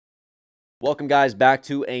Welcome guys back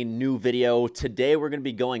to a new video. Today we're going to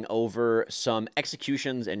be going over some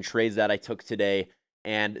executions and trades that I took today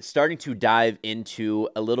and starting to dive into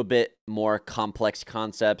a little bit more complex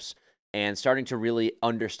concepts and starting to really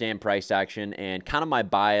understand price action and kind of my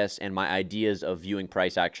bias and my ideas of viewing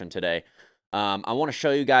price action today. I want to show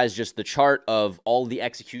you guys just the chart of all the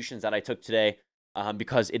executions that I took today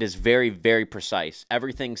because it is very, very precise.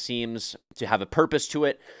 Everything seems to have a purpose to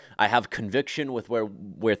it. I have conviction with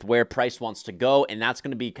where price wants to go, and that's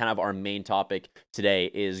going to be kind of our main topic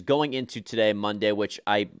today, is going into today, Monday, which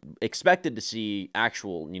I expected to see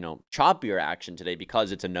actual, choppier action today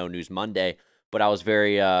because it's a no news Monday. But I was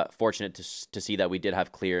very fortunate to see that we did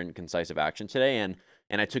have clear and concise action today, and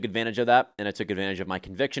I took advantage of that, and I took advantage of my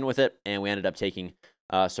conviction with it, and we ended up taking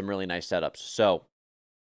some really nice setups. So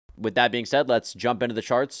with that being said, let's jump into the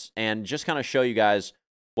charts and just kind of show you guys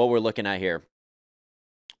what we're looking at here.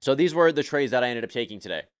 So these were the trades that I ended up taking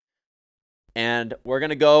today. And we're going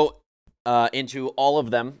to go into all of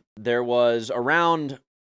them. There was around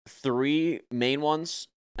 3 main ones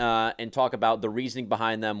and talk about the reasoning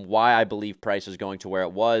behind them, why I believe price is going to where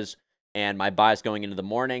it was, and my bias going into the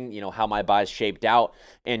morning, how my bias shaped out,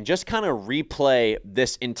 and just kind of replay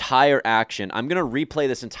this entire action. I'm going to replay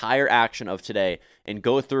this entire action of today and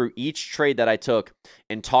go through each trade that I took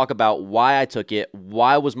and talk about why I took it,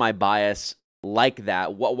 why was my bias like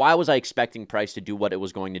that, why was I expecting price to do what it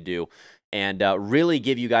was going to do, and really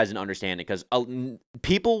give you guys an understanding, because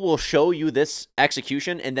people will show you this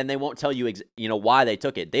execution and then they won't tell you why they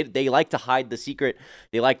took it. They like to hide the secret.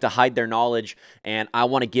 They like to hide their knowledge, and I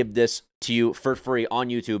want to give this to you for free on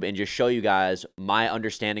YouTube and just show you guys my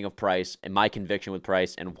understanding of price and my conviction with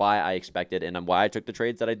price and why I expected and why I took the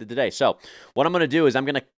trades that I did today. So what I'm going to do is I'm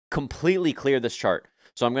going to completely clear this chart.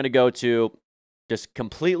 So I'm going to go to just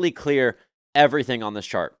completely clear everything on this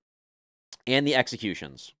chart and the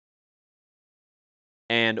executions.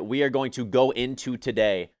 And we are going to go into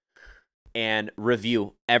today and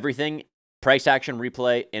review everything, price action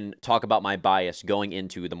replay, and talk about my bias going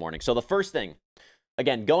into the morning. So the first thing,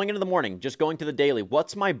 again, going into the morning, just going to the daily,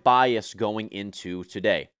 what's my bias going into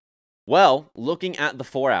today? Well, looking at the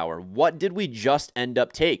 4-hour, what did we just end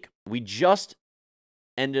up take? We just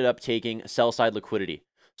ended up taking sell side liquidity.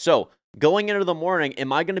 So going into the morning,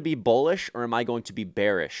 am I going to be bullish or am I going to be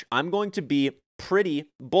bearish? I'm going to be pretty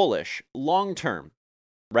bullish long term,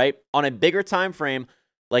 right? On a bigger time frame,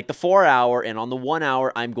 like the 4-hour, and on the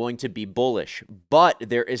 1-hour, I'm going to be bullish. But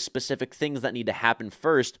there is specific things that need to happen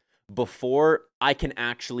first before I can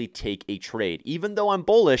actually take a trade. Even though I'm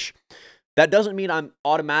bullish, that doesn't mean I'm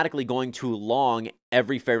automatically going to long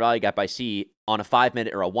every fair value gap I see on a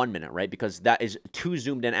 5-minute or a 1-minute, right? Because that is too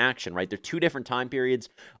zoomed in action, right? They're 2 different time periods,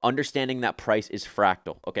 understanding that price is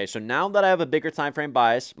fractal. Okay, so now that I have a bigger time frame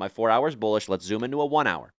bias, my 4-hour is bullish, let's zoom into a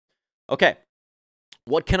 1-hour. Okay,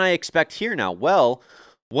 what can I expect here now? Well,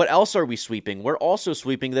 what else are we sweeping? We're also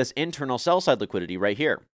sweeping this internal sell side liquidity right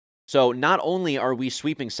here. So not only are we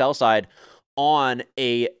sweeping sell side on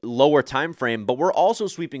a lower time frame, but we're also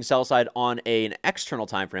sweeping sell side on an external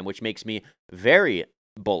time frame, which makes me very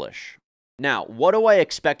bullish. Now, what do I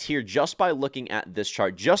expect here just by looking at this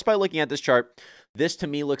chart? Just by looking at this chart, this to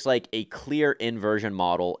me looks like a clear inversion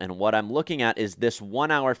model, and what I'm looking at is this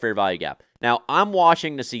 1-hour fair value gap. Now, I'm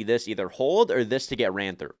watching to see this either hold or this to get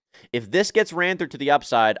ran through. If this gets ran through to the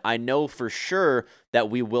upside, I know for sure that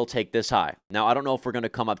we will take this high. Now, I don't know if we're going to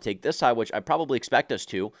come up take this high, which I probably expect us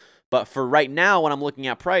to, but for right now, when I'm looking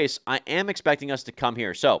at price, I am expecting us to come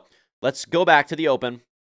here. So let's go back to the open,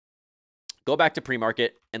 go back to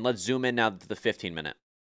pre-market, and let's zoom in now to the 15-minute.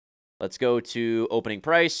 Let's go to opening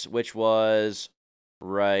price, which was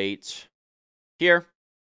right here.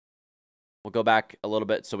 We'll go back a little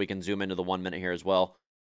bit so we can zoom into the 1-minute here as well.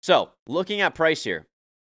 So looking at price here,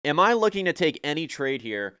 am I looking to take any trade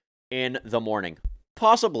here in the morning?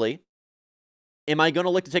 Possibly. Am I going to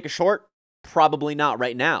look to take a short? Probably not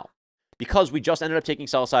right now. Because we just ended up taking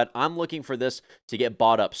sell side, I'm looking for this to get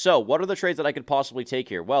bought up. So what are the trades that I could possibly take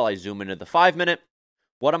here? Well, I zoom into the 5-minute.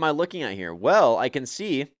 What am I looking at here? Well, I can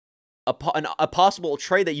see a possible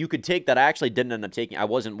trade that you could take that I actually didn't end up taking. I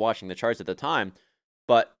wasn't watching the charts at the time,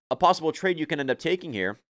 but a possible trade you can end up taking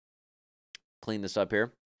here, clean this up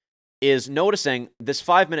here, is noticing this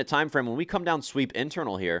 5-minute time frame. When we come down sweep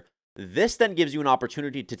internal here, this then gives you an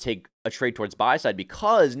opportunity to take a trade towards buy side,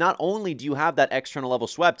 because not only do you have that external level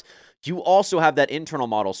swept, you also have that internal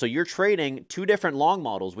model. So you're trading 2 different long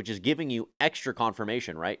models, which is giving you extra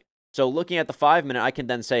confirmation, right? So looking at the 5-minute, I can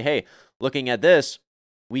then say, hey, looking at this,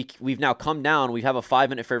 we've now come down. We have a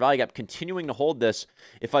 5-minute fair value gap continuing to hold this.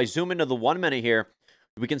 If I zoom into the 1-minute here,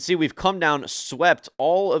 we can see we've come down, swept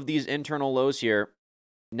all of these internal lows here,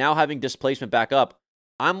 now having displacement back up,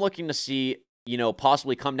 I'm looking to see, you know,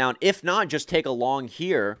 possibly come down. If not, just take a long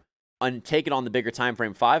here and take it on the bigger time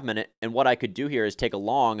frame 5-minute. And what I could do here is take a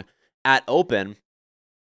long at open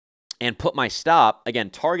and put my stop, again,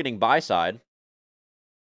 targeting buy side,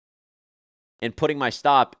 and putting my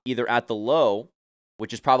stop either at the low,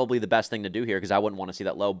 which is probably the best thing to do here because I wouldn't want to see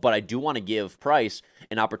that low, but I do want to give price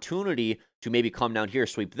an opportunity to maybe come down here,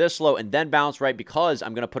 sweep this low, and then bounce, right? Because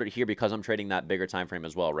I'm going to put it here because I'm trading that bigger time frame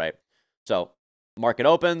as well, right? So market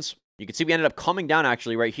opens. You can see we ended up coming down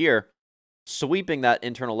actually right here, sweeping that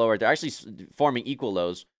internal low right there, actually forming equal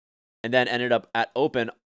lows, and then ended up at open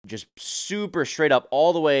just super straight up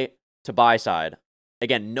all the way to buy side.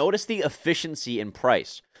 Again, notice the efficiency in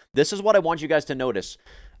price. This is what I want you guys to notice.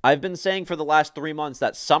 I've been saying for the last 3 months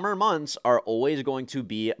that summer months are always going to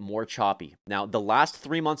be more choppy. Now, the last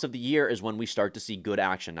 3 months of the year is when we start to see good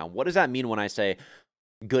action. Now, what does that mean when I say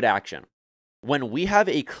good action? When we have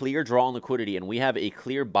a clear draw on liquidity and we have a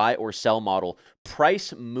clear buy or sell model,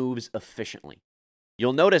 price moves efficiently.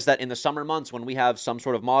 You'll notice that in the summer months when we have some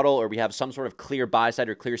sort of model or we have some sort of clear buy side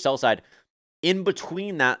or clear sell side, in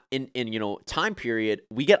between that time period,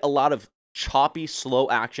 we get a lot of choppy, slow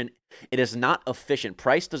action. It is not efficient.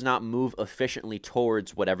 Price does not move efficiently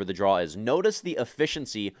towards whatever the draw is. Notice the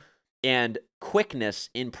efficiency and quickness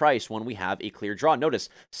in price when we have a clear draw. Notice,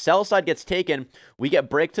 sell side gets taken, we get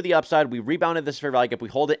break to the upside, we rebounded this fair value gap, we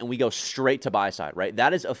hold it, and we go straight to buy side, right?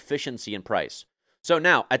 That is efficiency in price. So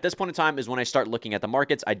now, at this point in time is when I start looking at the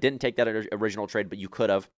markets. I didn't take that original trade, but you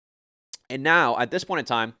could have. And now, at this point in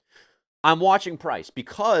time, I'm watching price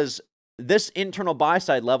because this internal buy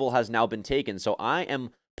side level has now been taken. So I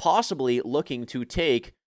am possibly looking to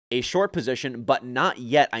take a short position, but not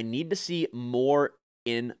yet. I need to see more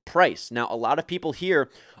in price. Now, a lot of people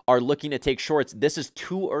here are looking to take shorts. This is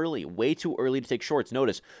too early, way too early to take shorts.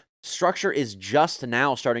 Notice, structure is just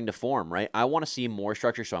now starting to form, right? I want to see more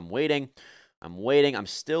structure, so I'm waiting. I'm waiting. I'm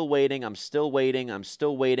still waiting. I'm still waiting. I'm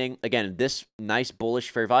still waiting. Again, this nice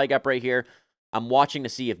bullish fair value gap right here. I'm watching to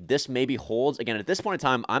see if this maybe holds. Again, at this point in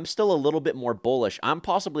time, I'm still a little bit more bullish. I'm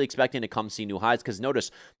possibly expecting to come see new highs because notice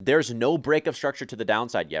there's no break of structure to the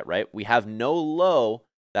downside yet, right? We have no low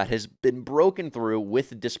that has been broken through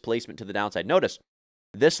with displacement to the downside. Notice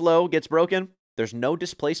this low gets broken. There's no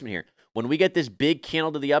displacement here. When we get this big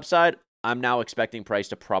candle to the upside, I'm now expecting price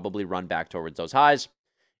to probably run back towards those highs.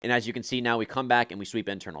 And as you can see now, we come back and we sweep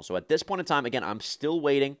internal. So at this point in time, again, I'm still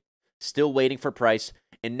waiting for price.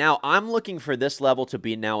 And now I'm looking for this level to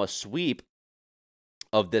be now a sweep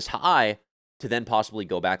of this high to then possibly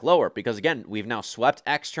go back lower. Because again, we've now swept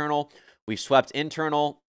external, we've swept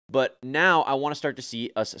internal, but now I want to start to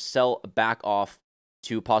see us sell back off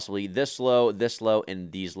to possibly this low,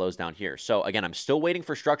 and these lows down here. So again, I'm still waiting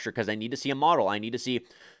for structure because I need to see a model. I need to see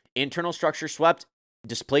internal structure swept,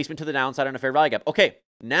 displacement to the downside on a fair value gap. Okay,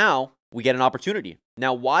 now we get an opportunity.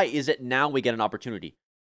 Now, why is it now we get an opportunity?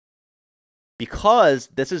 Because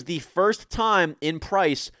this is the first time in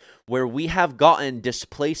price where we have gotten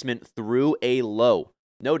displacement through a low.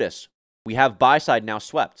 Notice, we have buy side now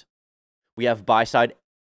swept. We have buy side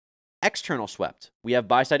external swept. We have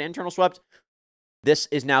buy side internal swept. This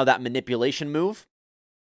is now that manipulation move.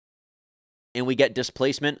 And we get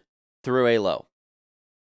displacement through a low.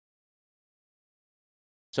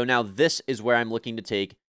 So now this is where I'm looking to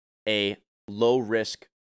take a low risk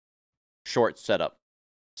short setup.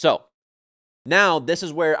 So now, this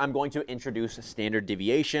is where I'm going to introduce standard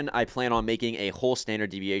deviation. I plan on making a whole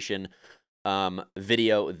standard deviation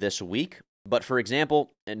video this week. But for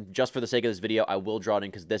example, and just for the sake of this video, I will draw it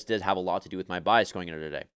in because this did have a lot to do with my bias going into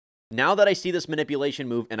today. Now that I see this manipulation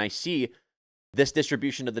move and I see this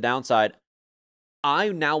distribution to the downside, I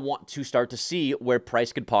now want to start to see where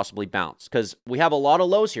price could possibly bounce because we have a lot of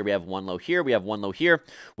lows here. We have one low here. We have one low here.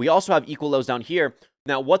 We also have equal lows down here.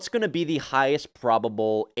 Now, what's going to be the highest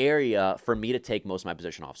probable area for me to take most of my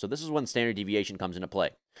position off? So this is when standard deviation comes into play.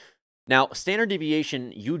 Now, standard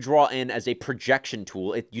deviation, you draw in as a projection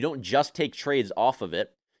tool. You don't just take trades off of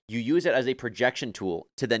it. You use it as a projection tool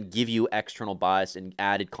to then give you external bias and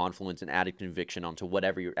added confluence and added conviction onto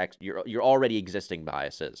whatever your already existing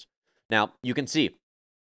bias is. Now, you can see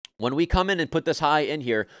when we come in and put this high in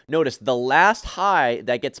here, notice the last high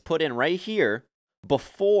that gets put in right here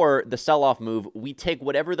before the sell-off move, we take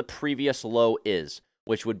whatever the previous low is,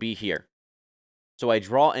 which would be here. So I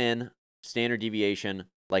draw in standard deviation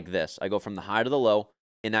like this. I go from the high to the low,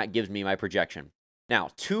 and that gives me my projection. Now,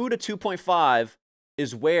 2 to 2.5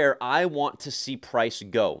 is where I want to see price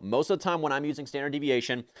go. Most of the time when I'm using standard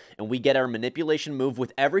deviation and we get our manipulation move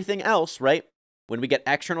with everything else, right? When we get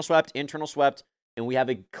external swept, internal swept, and we have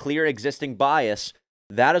a clear existing bias,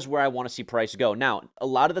 That is where I want to see price go. Now, a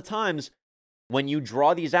lot of the times when you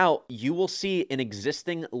draw these out, you will see an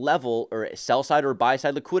existing level or sell side or buy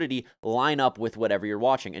side liquidity line up with whatever you're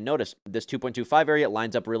watching. And notice this 2.25 area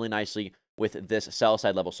lines up really nicely with this sell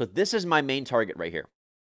side level. So this is my main target right here.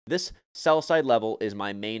 This sell side level is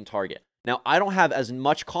my main target. Now, I don't have as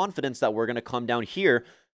much confidence that we're going to come down here.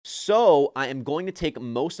 So I am going to take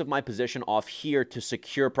most of my position off here to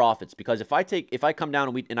secure profits, because if I come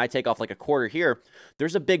down and I take off like a quarter here,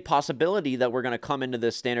 there's a big possibility that we're going to come into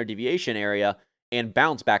this standard deviation area and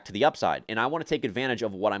bounce back to the upside. And I want to take advantage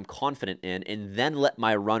of what I'm confident in and then let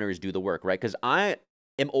my runners do the work, right? Because I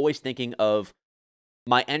am always thinking of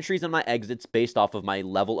my entries and my exits based off of my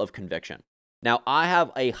level of conviction. Now, I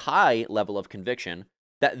have a high level of conviction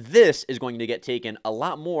that this is going to get taken a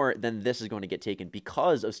lot more than this is going to get taken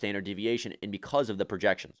because of standard deviation and because of the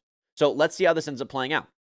projections. So let's see how this ends up playing out.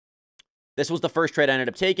 This was the first trade I ended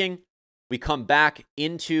up taking. We come back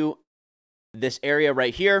into this area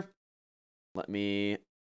right here. Let me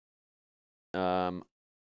put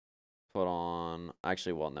on,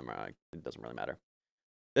 actually, well, never mind. It doesn't really matter.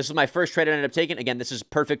 This is my first trade I ended up taking. Again, this is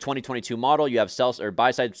perfect 2022 model. You have sell or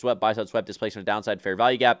buy side swept, displacement, downside, fair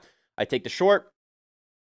value gap. I take the short.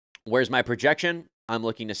 Where's my projection? I'm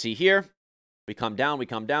looking to see here. We come down, we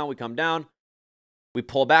come down, we come down. We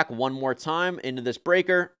pull back one more time into this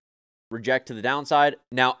breaker, reject to the downside.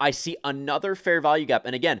 Now I see another fair value gap.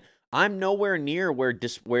 And again, I'm nowhere near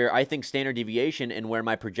where I think standard deviation and where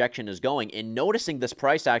my projection is going. In noticing this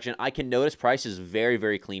price action, I can notice price is very,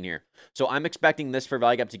 very clean here. So I'm expecting this fair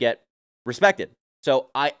value gap to get respected.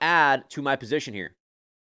 So I add to my position here.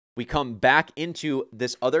 We come back into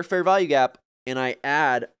this other fair value gap and I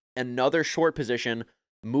add another short position,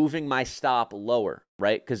 moving my stop lower,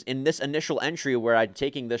 right? Because in this initial entry where I'm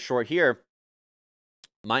taking this short here,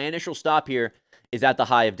 my initial stop here is at the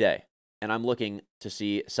high of day, and I'm looking to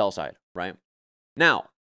see sell side, right? Now,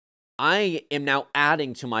 I am now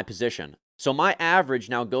adding to my position. So my average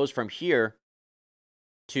now goes from here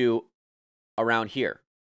to around here,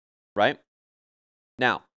 right?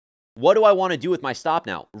 Now, what do I want to do with my stop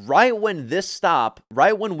now? Right when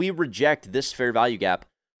we reject this fair value gap,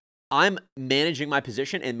 I'm managing my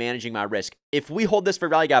position and managing my risk. If we hold this fair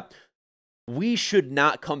value gap, we should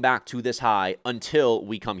not come back to this high until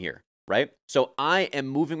we come here, right? So I am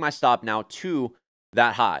moving my stop now to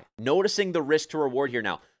that high, noticing the risk to reward here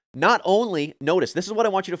now. Not only, notice, this is what I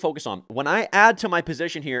want you to focus on. When I add to my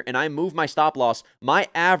position here and I move my stop loss, my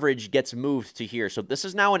average gets moved to here. So this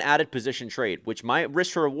is now an added position trade, which my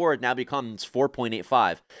risk to reward now becomes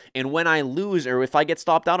 4.85. And when I lose, or if I get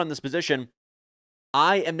stopped out on this position,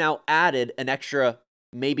 I am now added an extra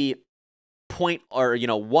maybe point or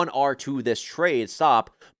 1R to this trade stop,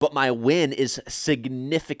 but my win is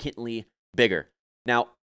significantly bigger.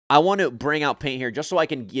 Now, I want to bring out paint here just so I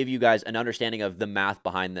can give you guys an understanding of the math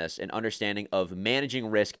behind this, an understanding of managing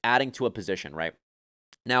risk, adding to a position, right?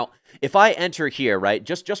 Now, if I enter here, right,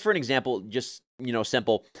 just for an example, just,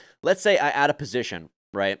 simple, let's say I add a position,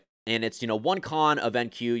 right? And it's, one con of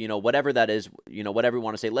NQ, whatever that is, whatever we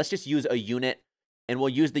want to say. Let's just use a unit. And we'll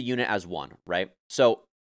use the unit as 1, right? So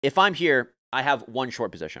if I'm here, I have one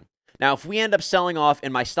short position. Now, if we end up selling off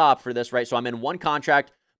in my stop for this, right? So I'm in one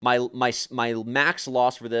contract. My max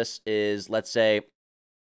loss for this is, let's say,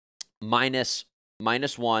 minus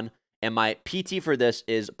 1. And my PT for this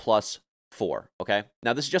is +4, okay?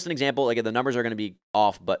 Now, this is just an example. Again, the numbers are going to be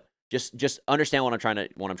off, but just understand what I'm trying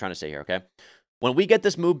to say here, okay? When we get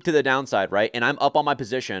this move to the downside, right? And I'm up on my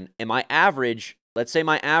position, and my average, let's say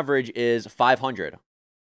my average is 500,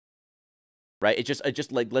 right? It's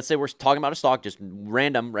just like, let's say we're talking about a stock, just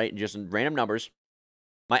random, right? Just random numbers.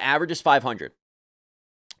 My average is 500.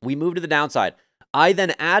 We move to the downside. I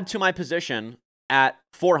then add to my position at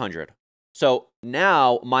 400. So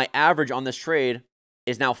now my average on this trade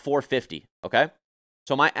is now 450, okay?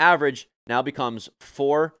 So my average now becomes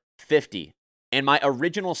 450. And my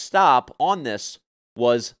original stop on this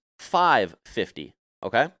was 550,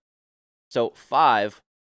 okay? So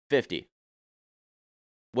 550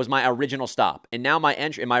 was my original stop. And now my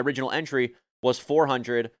original entry was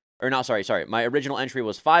 400, or no, sorry. My original entry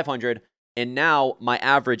was 500, and now my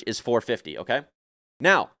average is 450, okay?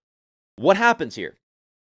 Now, what happens here?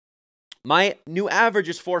 My new average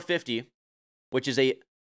is 450, which is a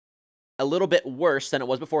little bit worse than it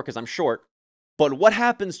was before because I'm short. But what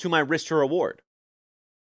happens to my risk to reward?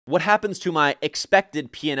 What happens to my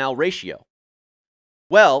expected P&L ratio?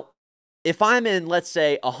 Well, if I'm in, let's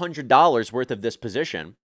say, $100 worth of this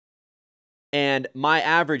position, and my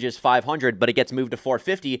average is 500, but it gets moved to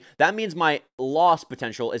 450, that means my loss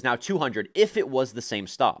potential is now 200 if it was the same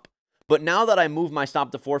stop. But now that I move my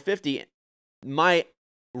stop to 450, my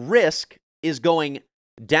risk is going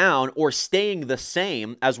down or staying the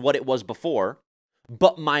same as what it was before,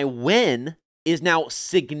 but my win is now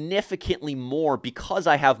significantly more because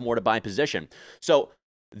I have more to buy position. So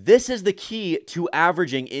this is the key to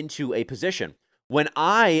averaging into a position. When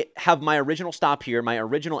I have my original stop here, my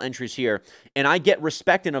original entries here, and I get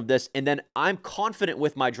respecting of this, and then I'm confident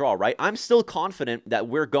with my draw, right? I'm still confident that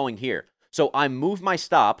we're going here. So I move my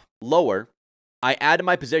stop lower, I add to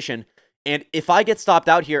my position, and if I get stopped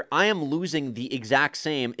out here, I am losing the exact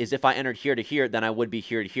same as if I entered here to here than I would be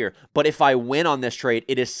here to here. But if I win on this trade,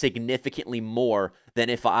 it is significantly more than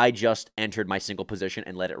if I just entered my single position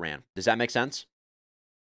and let it ran. Does that make sense?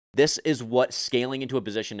 This is what scaling into a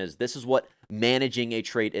position is. This is what managing a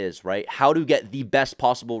trade is, right? How to get the best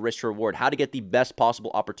possible risk to reward, how to get the best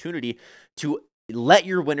possible opportunity to let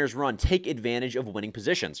your winners run, take advantage of winning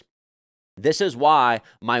positions. This is why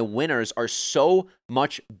my winners are so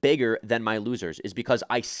much bigger than my losers, is because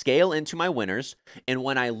I scale into my winners, and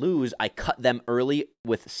when I lose, I cut them early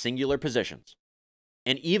with singular positions.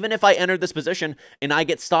 And even if I enter this position and I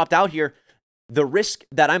get stopped out here, the risk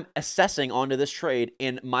that I'm assessing onto this trade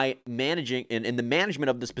in my managing in the management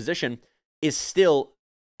of this position is still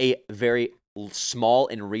a very small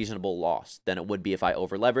and reasonable loss than it would be if I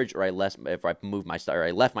over leverage or if I move my stop or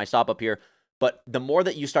I left my stop up here. But the more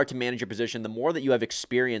that you start to manage your position, the more that you have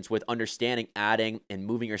experience with understanding, adding, and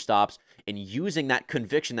moving your stops and using that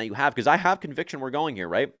conviction that you have, because I have conviction we're going here,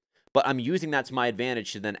 right? But I'm using that to my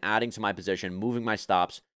advantage to then adding to my position, moving my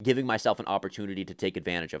stops, giving myself an opportunity to take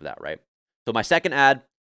advantage of that, right? So my second ad,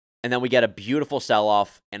 and then we get a beautiful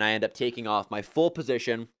sell-off, and I end up taking off my full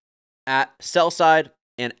position at sell side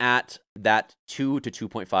and at that 2 to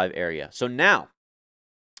 2.5 area. So now,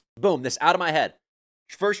 boom, this out of my head.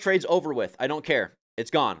 First trade's over with. I don't care.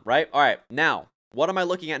 It's gone, right? All right, now, what am I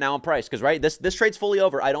looking at now in price? Because, right, this trade's fully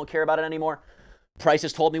over. I don't care about it anymore. Price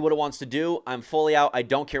has told me what it wants to do. I'm fully out. I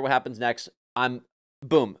don't care what happens next.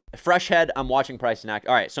 Boom, fresh head. I'm watching price and act.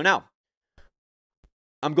 All right, so now,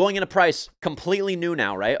 I'm going into price completely new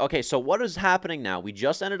now, right? Okay, so what is happening now? We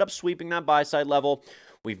just ended up sweeping that buy side level.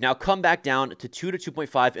 We've now come back down to 2 to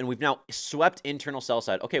 2.5, and we've now swept internal sell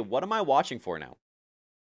side. Okay, what am I watching for now?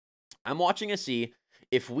 I'm watching to see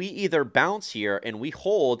if we either bounce here and we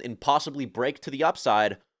hold and possibly break to the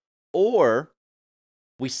upside, or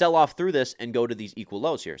we sell off through this and go to these equal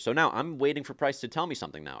lows here. So now I'm waiting for price to tell me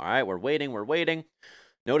something now. All right, we're waiting.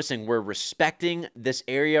 Noticing we're respecting this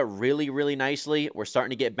area really, really nicely. We're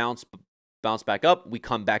starting to get bounce back up. We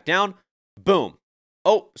come back down. Boom.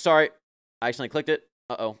 Oh, sorry. I accidentally clicked it.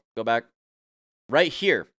 Uh-oh. Go back. Right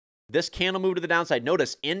here. This candle moved to the downside.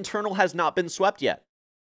 Notice internal has not been swept yet.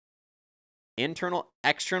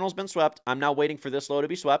 External's been swept. I'm now waiting for this low to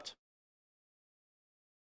be swept.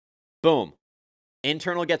 Boom.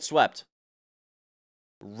 Internal gets swept.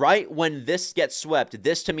 Right when this gets swept,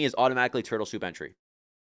 this to me is automatically turtle soup entry.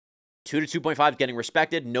 2 to 2.5 getting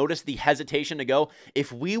respected. Notice the hesitation to go.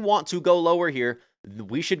 If we want to go lower here,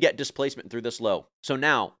 we should get displacement through this low. So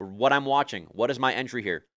now, what I'm watching, what is my entry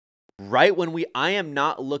here? Right when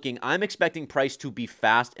I'm expecting price to be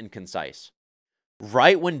fast and concise.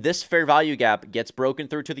 Right when this fair value gap gets broken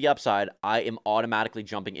through to the upside, I am automatically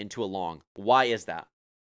jumping into a long. Why is that?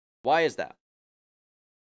 Why is that?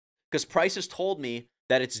 Because price has told me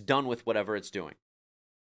that it's done with whatever it's doing.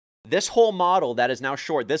 This whole model that is now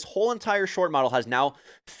short, this whole entire short model has now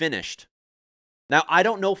finished. Now, I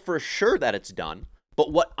don't know for sure that it's done,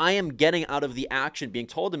 but what I am getting out of the action being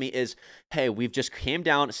told to me is, hey, we've just came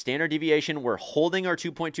down standard deviation. We're holding our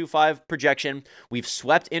 2.25 projection. We've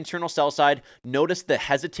swept internal sell side. Notice the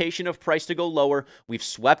hesitation of price to go lower. We've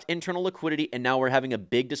swept internal liquidity, and now we're having a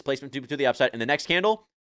big displacement to the upside. And the next candle,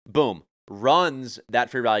 boom, runs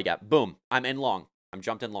that fair value gap. Boom, I'm in long. I'm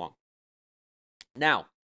jumped in long. Now,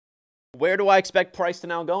 where do I expect price to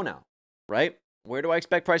now go now, right? Where do I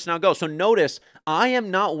expect price to now go? So notice, I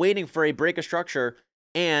am not waiting for a break of structure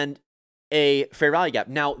and a fair value gap.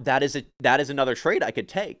 Now, that is another trade I could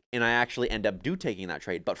take, and I actually end up taking that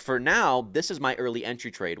trade. But for now, this is my early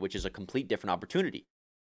entry trade, which is a complete different opportunity.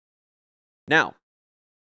 Now,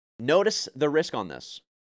 notice the risk on this.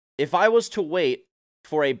 If I was to wait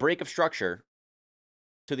for a break of structure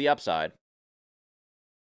to the upside,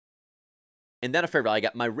 and then a fair value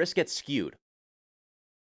gap, my risk gets skewed.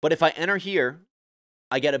 But if I enter here,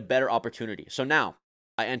 I get a better opportunity. So now,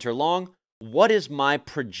 I enter long. What is my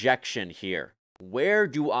projection here? Where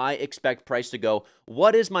do I expect price to go?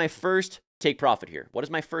 What is my first take profit here? What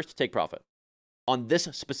is my first take profit on this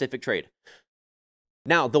specific trade?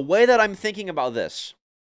 Now, the way that I'm thinking about this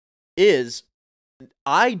is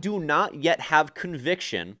I do not yet have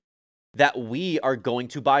conviction that we are going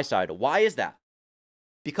to buy side. Why is that?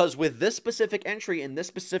 Because with this specific entry in this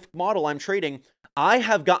specific model I'm trading, I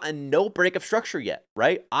have gotten no break of structure yet,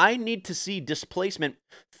 right? I need to see displacement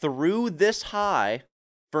through this high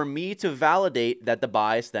for me to validate that the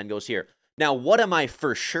bias then goes here. Now, what am I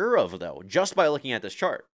for sure of, though, just by looking at this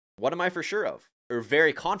chart? What am I for sure of? Or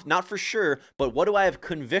very confident, not for sure, but what do I have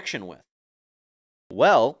conviction with?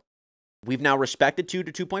 Well, we've now respected 2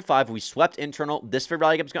 to 2.5. We swept internal. This fair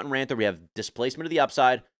value gap has gotten ran through. We have displacement to the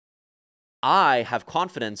upside. I have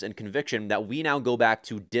confidence and conviction that we now go back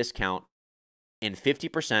to discount in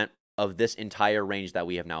 50% of this entire range that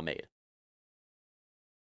we have now made.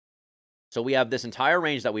 So we have this entire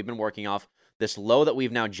range that we've been working off, this low that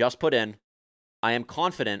we've now just put in. I am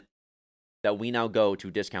confident that we now go to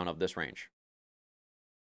discount of this range.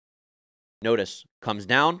 Notice, comes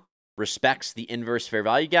down, respects the inverse fair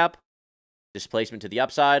value gap, displacement to the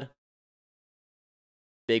upside,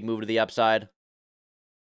 big move to the upside,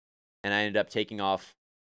 and I ended up taking off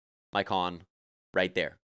my con right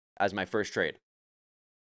there as my first trade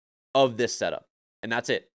of this setup. And that's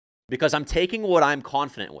it. Because I'm taking what I'm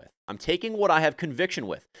confident with. I'm taking what I have conviction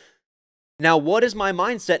with. Now, what is my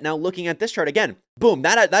mindset now looking at this chart? Again, boom,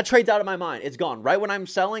 that trade's out of my mind. It's gone. Right when I'm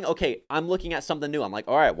selling, okay, I'm looking at something new. I'm like,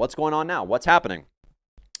 all right, what's going on now? What's happening?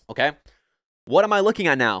 Okay, what am I looking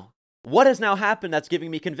at now? What has now happened that's giving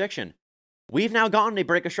me conviction? We've now gotten a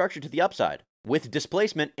break of structure to the upside with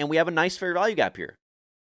displacement, and we have a nice fair value gap here,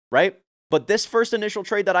 right? But this first initial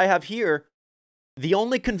trade that I have here, the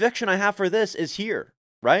only conviction I have for this is here,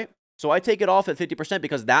 right? So I take it off at 50%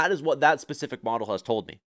 because that is what that specific model has told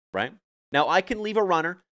me, right? Now, I can leave a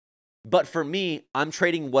runner, but for me, I'm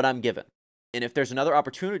trading what I'm given. And if there's another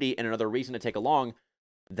opportunity and another reason to take a long,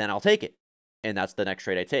 then I'll take it. And that's the next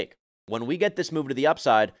trade I take. When we get this move to the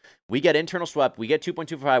upside, we get internal swept, we get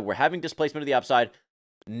 2.25, we're having displacement to the upside.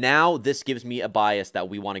 Now this gives me a bias that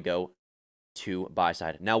we want to go to buy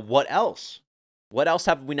side. Now, what else? What else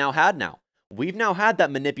have we now had now? We've now had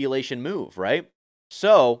that manipulation move, right?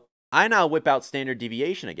 So I now whip out standard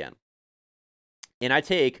deviation again. And I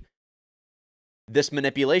take this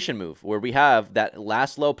manipulation move where we have that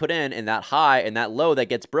last low put in and that high and that low that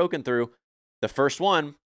gets broken through the first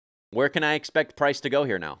one. Where can I expect price to go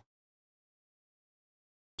here now?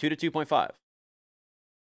 2 to 2.5.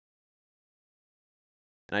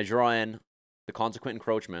 And I draw in the consequent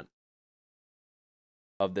encroachment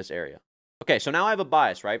of this area. Okay, so now I have a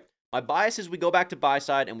bias, right? My bias is we go back to buy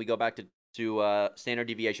side and we go back to standard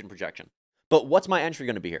deviation projection. But what's my entry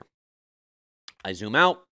going to be here? I zoom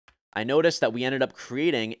out. I notice that we ended up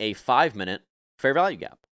creating a 5-minute fair value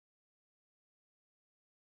gap.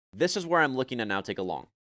 This is where I'm looking to now take a long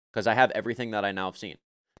because I have everything that I now have seen.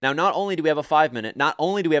 Now, not only do we have a 5-minute, not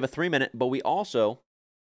only do we have a 3-minute, but we also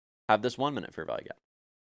have this 1-minute fair value gap.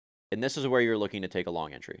 And this is where you're looking to take a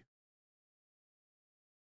long entry.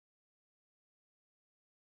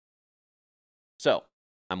 So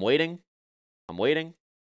I'm waiting. I'm waiting.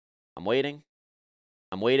 I'm waiting.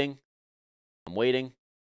 I'm waiting. I'm waiting.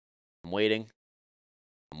 I'm waiting.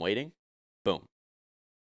 I'm waiting. Boom.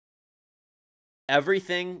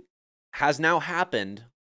 Everything has now happened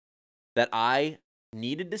that I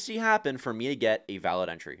needed to see happen for me to get a valid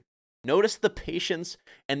entry. Notice the patience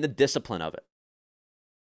and the discipline of it.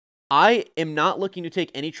 I am not looking to take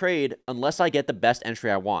any trade unless I get the best entry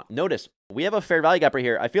I want. Notice, we have a fair value gap right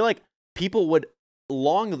here. I feel like people would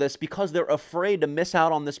long this because they're afraid to miss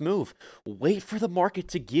out on this move. Wait for the market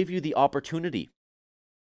to give you the opportunity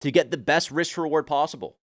to get the best risk reward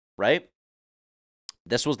possible, right?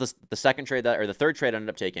 This was the second trade or the third trade I ended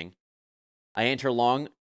up taking. I enter long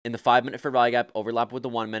in the 5-minute fair value gap, overlap with the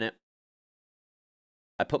 1-minute.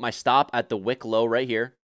 I put my stop at the wick low right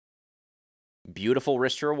here. Beautiful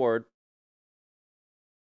risk to reward.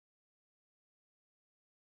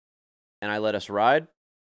 And I let us ride.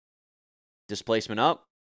 Displacement up.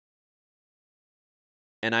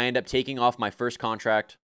 And I end up taking off my first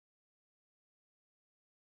contract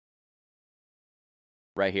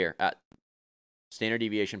right here at standard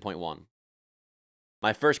deviation 0.1.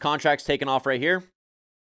 My first contract's taken off right here.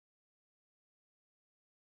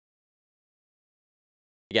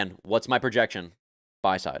 Again, what's my projection?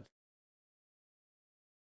 Buy side.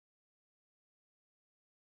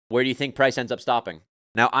 Where do you think price ends up stopping?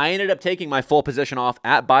 Now, I ended up taking my full position off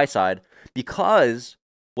at buy side because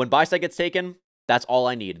when buy side gets taken, that's all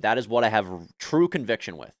I need. That is what I have true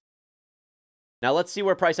conviction with. Now, let's see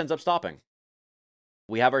where price ends up stopping.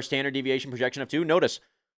 We have our standard deviation projection of 2. Notice,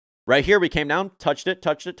 right here we came down, touched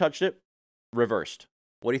it, reversed.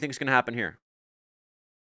 What do you think is going to happen here?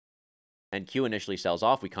 And Q initially sells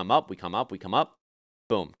off. We come up, we come up, we come up.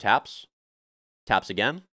 Boom, taps. Taps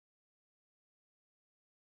again.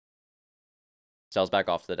 sells back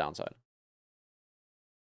off to the downside.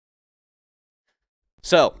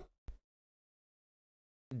 So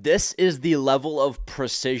this is the level of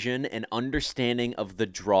precision and understanding of the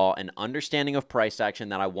draw and understanding of price action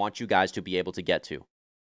that I want you guys to be able to get to.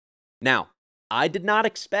 Now, I did not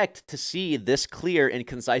expect to see this clear and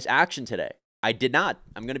concise action today. I did not.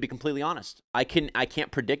 I'm going to be completely honest. I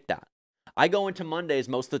can't predict that. I go into Mondays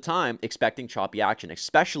most of the time expecting choppy action,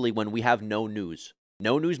 especially when we have no news.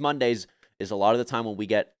 No news Mondays is a lot of the time when we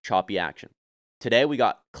get choppy action. Today, we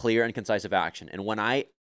got clear and concise action. And when I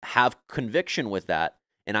have conviction with that,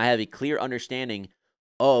 and I have a clear understanding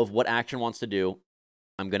of what action wants to do,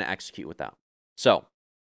 I'm going to execute with that. So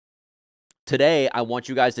today, I want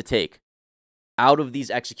you guys to take out of these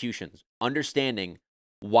executions, understanding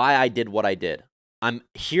why I did what I did. I'm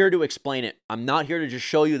here to explain it. I'm not here to just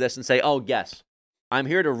show you this and say, oh, yes. I'm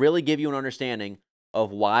here to really give you an understanding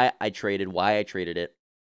of why I traded it,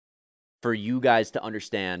 for you guys to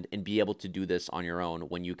understand and be able to do this on your own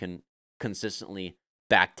when you can consistently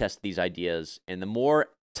backtest these ideas. And the more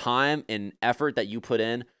time and effort that you put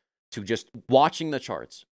in to just watching the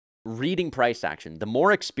charts, reading price action, the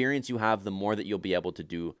more experience you have, the more that you'll be able to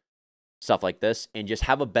do stuff like this and just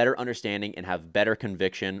have a better understanding and have better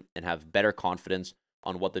conviction and have better confidence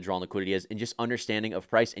on what the draw and liquidity is and just understanding of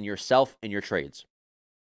price in yourself and your trades.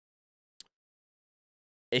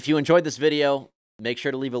 If you enjoyed this video, make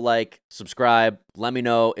sure to leave a like, subscribe, let me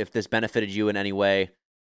know if this benefited you in any way,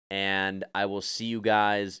 and I will see you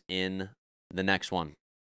guys in the next one.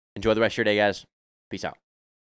 Enjoy the rest of your day, guys. Peace out.